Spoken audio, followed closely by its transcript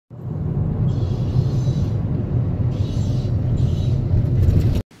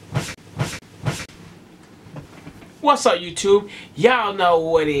What's up, YouTube? Y'all know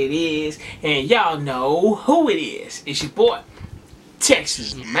what it is, and y'all know who it is. It's your boy,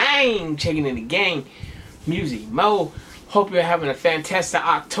 TexazMane, checking in the game, Music Mo. Hope you're having a fantastic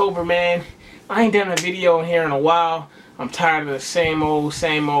October, man. I ain't done a video in here in a while. I'm tired of the same old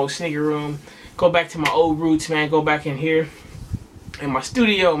sneaker room. Go back to my old roots, man. Go back in here. In my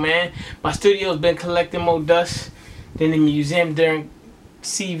studio, man. My studio's been collecting more dust than the museum during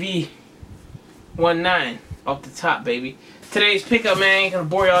CV 19. Off the top, baby. Today's pickup, man, ain't gonna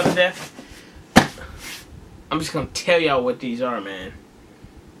bore y'all to death. I'm just gonna tell y'all what these are, man.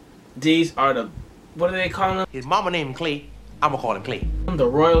 These are the, what do they call them? His mama named him Clay. I'm gonna call him Clay. The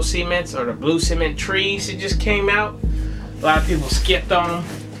Royal Cements, or the Blue Cement trees that just came out. A lot of people skipped on them.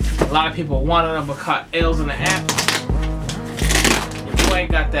 A lot of people wanted them but caught L's in the app. If you ain't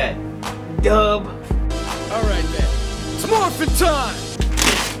got that dub. Alright then, it's morphin' time!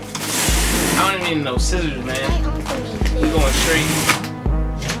 I don't even need no scissors, man. We going straight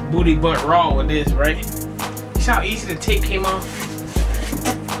booty butt raw with this, right? See how easy the tape came off?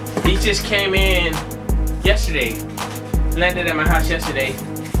 These just came in yesterday. Landed at my house yesterday.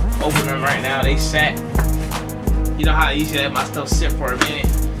 Open them right now. They sat. You know how I usually let my stuff sit for a minute.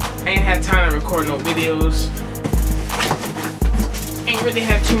 I ain't had time to record no videos. Ain't really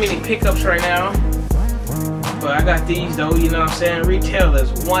have too many pickups right now. But I got these though, you know what I'm saying? Retail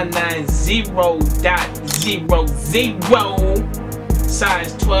is 190.00.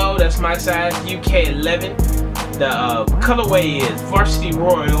 Size 12, that's my size. UK 11. The colorway is Varsity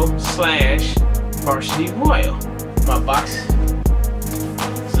Royal / Varsity Royal. My box,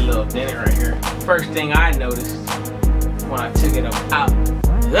 it's a little dented right here. First thing I noticed when I took it up out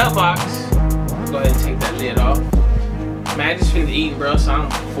the box, go ahead and take that lid off. Man, I just finished eating, bro, so I'm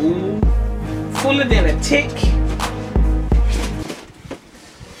fuller than a tick.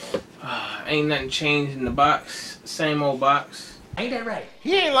 Ain't nothing changed in the box. Same old box. Ain't that right?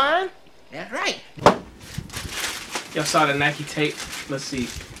 He ain't lying. That's right. Y'all saw the Nike tape. Let's see.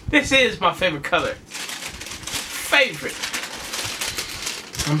 This is my favorite color. Favorite.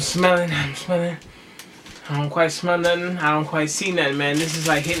 I'm smelling. I don't quite smell nothing. I don't quite see nothing, man. This is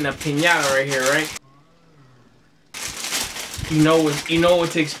like hitting a piñata right here, right? You know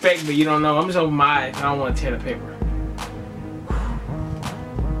what to expect, but you don't know. I'm just open my eyes. I don't want to tear the paper.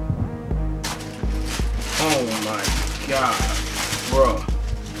 Oh my god, bro.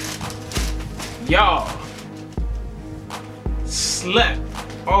 Y'all slept.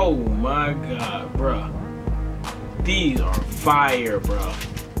 Oh my god, bro. These are fire, bro.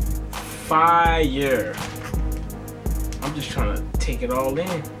 Fire. I'm just trying to take it all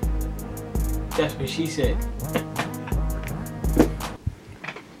in. That's what she said.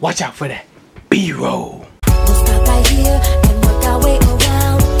 Watch out for that B-roll. We'll stop right here and work our way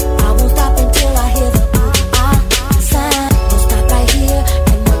around. I won't stop until I hear the sign. We'll stop right here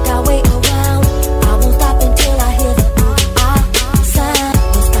and work our way around. I won't stop until I hear the sign.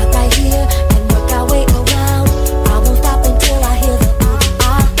 We'll stop right here and work our way around. I won't stop until I hear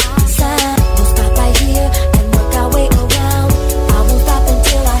the sign. We'll stop right here and work our way around. I won't stop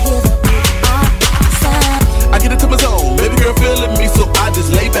until I hear the sign. I get into my zone, baby girl feeling me, so I just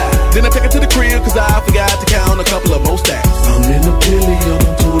lay back. Then I take it to the crib, cause I forgot to count a couple of more stacks. I'm in the billy on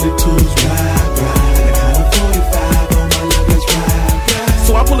them 22s, ride. And I got a 45 on my luggage, ride.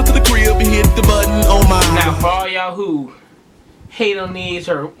 So I pull it to the crib and hit the button on my... Now for all y'all who hate on these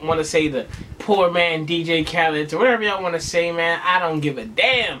or want to say the poor man DJ Khaled or whatever y'all want to say, man, I don't give a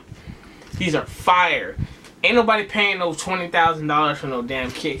damn. These are fire. Ain't nobody paying no $20,000 for no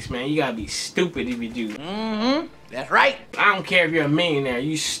damn kicks, man. You gotta be stupid if you do. That's right. I don't care if you're a millionaire.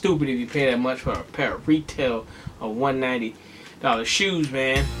 You stupid if you pay that much for a pair of retail of $190 shoes,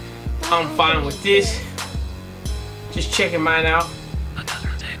 man. I'm fine with this. Just checking mine out.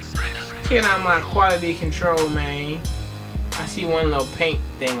 Checking out my quality control, man. I see one little paint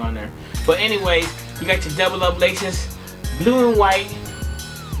thing on there. But anyways, you got your double up laces, blue and white.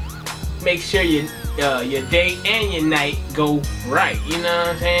 Make sure your day and your night go right. You know what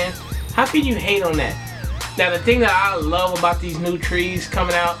I'm saying? How can you hate on that? Now the thing that I love about these new trees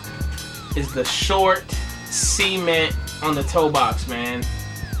coming out is the short cement on the toe box, man.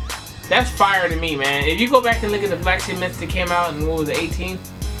 That's fire to me, man. If you go back and look at the black cements that came out in, what was it,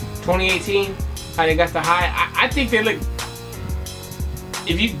 2018, how they got the high, I think they look,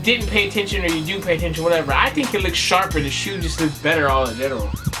 if you didn't pay attention or you do pay attention, whatever, I think it looks sharper. The shoe just looks better all in general.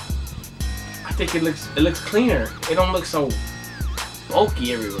 I think it looks cleaner. It don't look so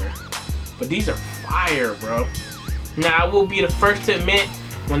bulky everywhere. But these are fire, bro. Now I will be the first to admit,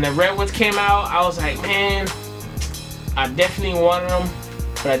 when the red ones came out, I was like, man, I definitely wanted them.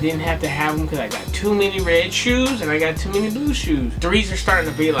 but I didn't have to have them because I got too many red shoes and I got too many blue shoes. 3s are starting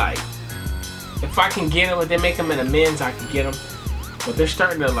to be like, if I can get them, if they make them in a men's, I can get them. But they're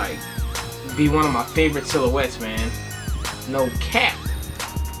starting to like be one of my favorite silhouettes, man. No cap.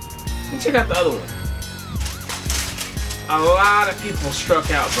 Let me check out the other one. A lot of people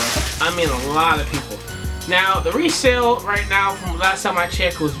struck out, bro. I mean, a lot of people. Now, the resale right now, from last time I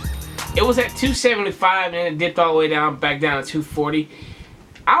checked, was at $275, and then it dipped all the way down, back down to $240.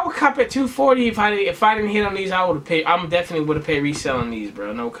 I would cop at $240 if I didn't hit on these. I would have paid. I definitely would have paid resale on these,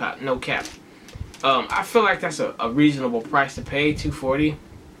 bro. No cap. I feel like that's a reasonable price to pay, $240.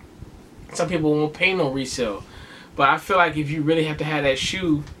 Some people won't pay no resale, but I feel like if you really have to have that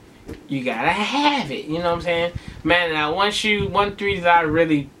shoe, you gotta have it. You know what I'm saying? Man, now one 3 that I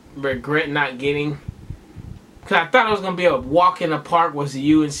really regret not getting, cause I thought it was gonna be a walk in the park, was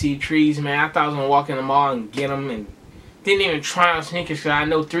the UNC trees, man. I thought I was gonna walk in the mall and get them, and didn't even try on sneakers because I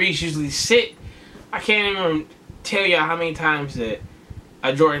know 3s usually sit. I can't even tell you how many times that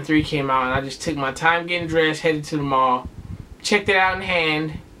a Jordan 3 came out and I just took my time getting dressed, headed to the mall, checked it out in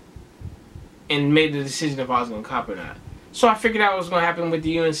hand, and made the decision if I was going to cop or not. So I figured out what was going to happen with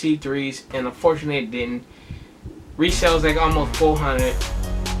the UNC 3s, and unfortunately it didn't. Resale's like almost $400,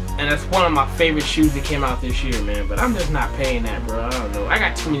 and that's one of my favorite shoes that came out this year, man. But I'm just not paying that, bro. I don't know. I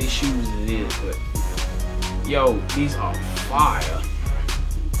got too many shoes as it is, but yo, these are fire.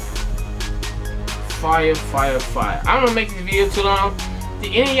 Fire, fire, fire. I don't want to make this video too long.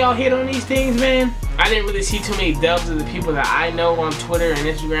 Did any of y'all hit on these things, man? I didn't really see too many dubs of the people that I know on Twitter and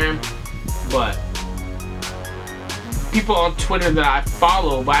Instagram, but people on Twitter that I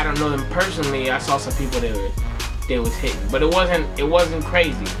follow, but I don't know them personally, I saw some people that was hitting, but it wasn't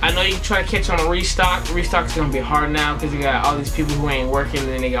crazy. I know you can try to catch on a restock. Restock's gonna be hard now because you got all these people who ain't working, and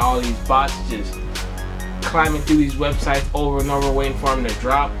then they got all these bots just climbing through these websites over and over waiting for them to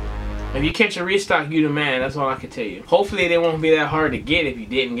drop. If you catch a restock, you the man. That's all I can tell you. Hopefully they won't be that hard to get if you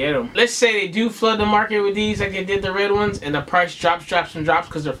didn't get them. Let's say they do flood the market with these like they did the red ones, and the price drops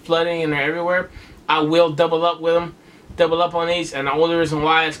because they're flooding and they're everywhere. I will double up with them. Double up on these, and the only reason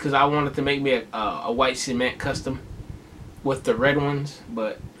why is because I wanted to make me a white cement custom with the red ones,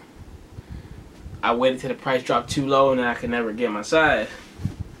 but I waited till the price dropped too low and then I could never get my size.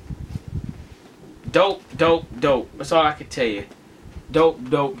 Dope, dope, dope. That's all I can tell you. Dope,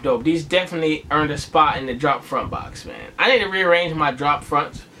 dope, dope. These definitely earned a spot in the drop front box, man. I need to rearrange my drop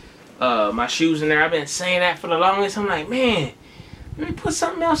fronts, my shoes in there. I've been saying that for the longest. I'm like, man, let me put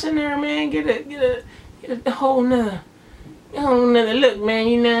something else in there, man. Get a whole nother look, man.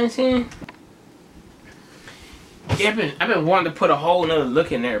 You know what I'm saying? Yeah, I've been wanting to put a whole nother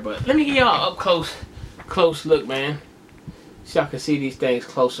look in there, but let me give y'all up close look, man. So y'all can see these things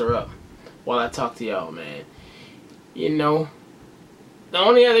closer up while I talk to y'all, man. You know, the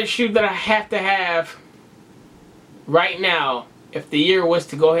only other shoe that I have to have right now, if the year was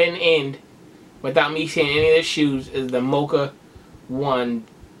to go ahead and end without me seeing any of the shoes, is the Mocha Jordan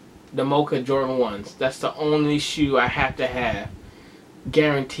 1s. That's the only shoe I have to have.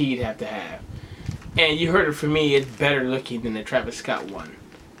 Guaranteed have to have. And you heard it from me, it's better looking than the Travis Scott one.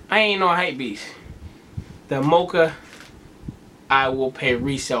 I ain't no hype beast. The Mocha, I will pay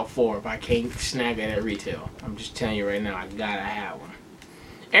resale for if I can't snag it at retail. I'm just telling you right now, I gotta have one.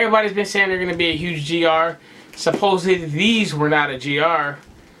 Everybody's been saying they're gonna be a huge GR. Supposedly these were not a GR.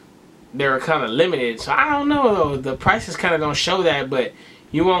 They were kind of limited. So I don't know though. The prices kind of don't show that, but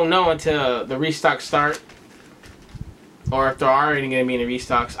you won't know until the restocks start. Or if they're already going to be in the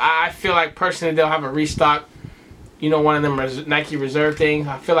restocks. I feel like personally they'll have a restock. You know, one of them Nike Reserve things.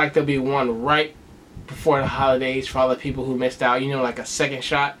 I feel like there'll be one right before the holidays for all the people who missed out. You know, like a second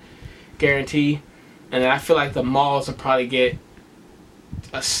shot guarantee. And then I feel like the malls will probably get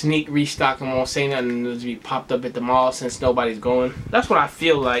a sneak restock. I won't say nothing. It'll be popped up at the mall since nobody's going. That's what I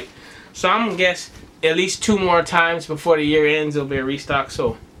feel like. So I'm going to guess at least 2 more times before the year ends there'll be a restock.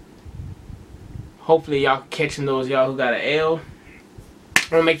 So hopefully y'all catching those, y'all who got an L. I'm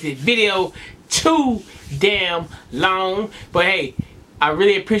gonna make this video too damn long, but hey, I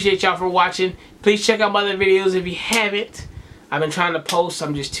really appreciate y'all for watching. Please check out my other videos if you haven't. I've been trying to post,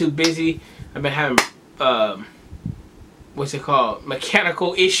 I'm just too busy. I've been having what's it called,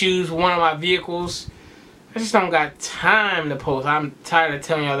 mechanical issues with one of my vehicles. I just don't got time to post. I'm tired of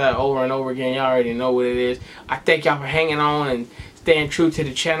telling y'all that over and over again. Y'all already know what it is. I thank y'all for hanging on and staying true to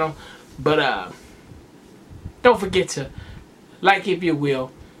the channel, but don't forget to like if you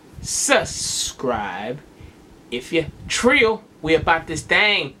will, subscribe if you trill. We about this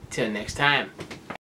thing. Till next time.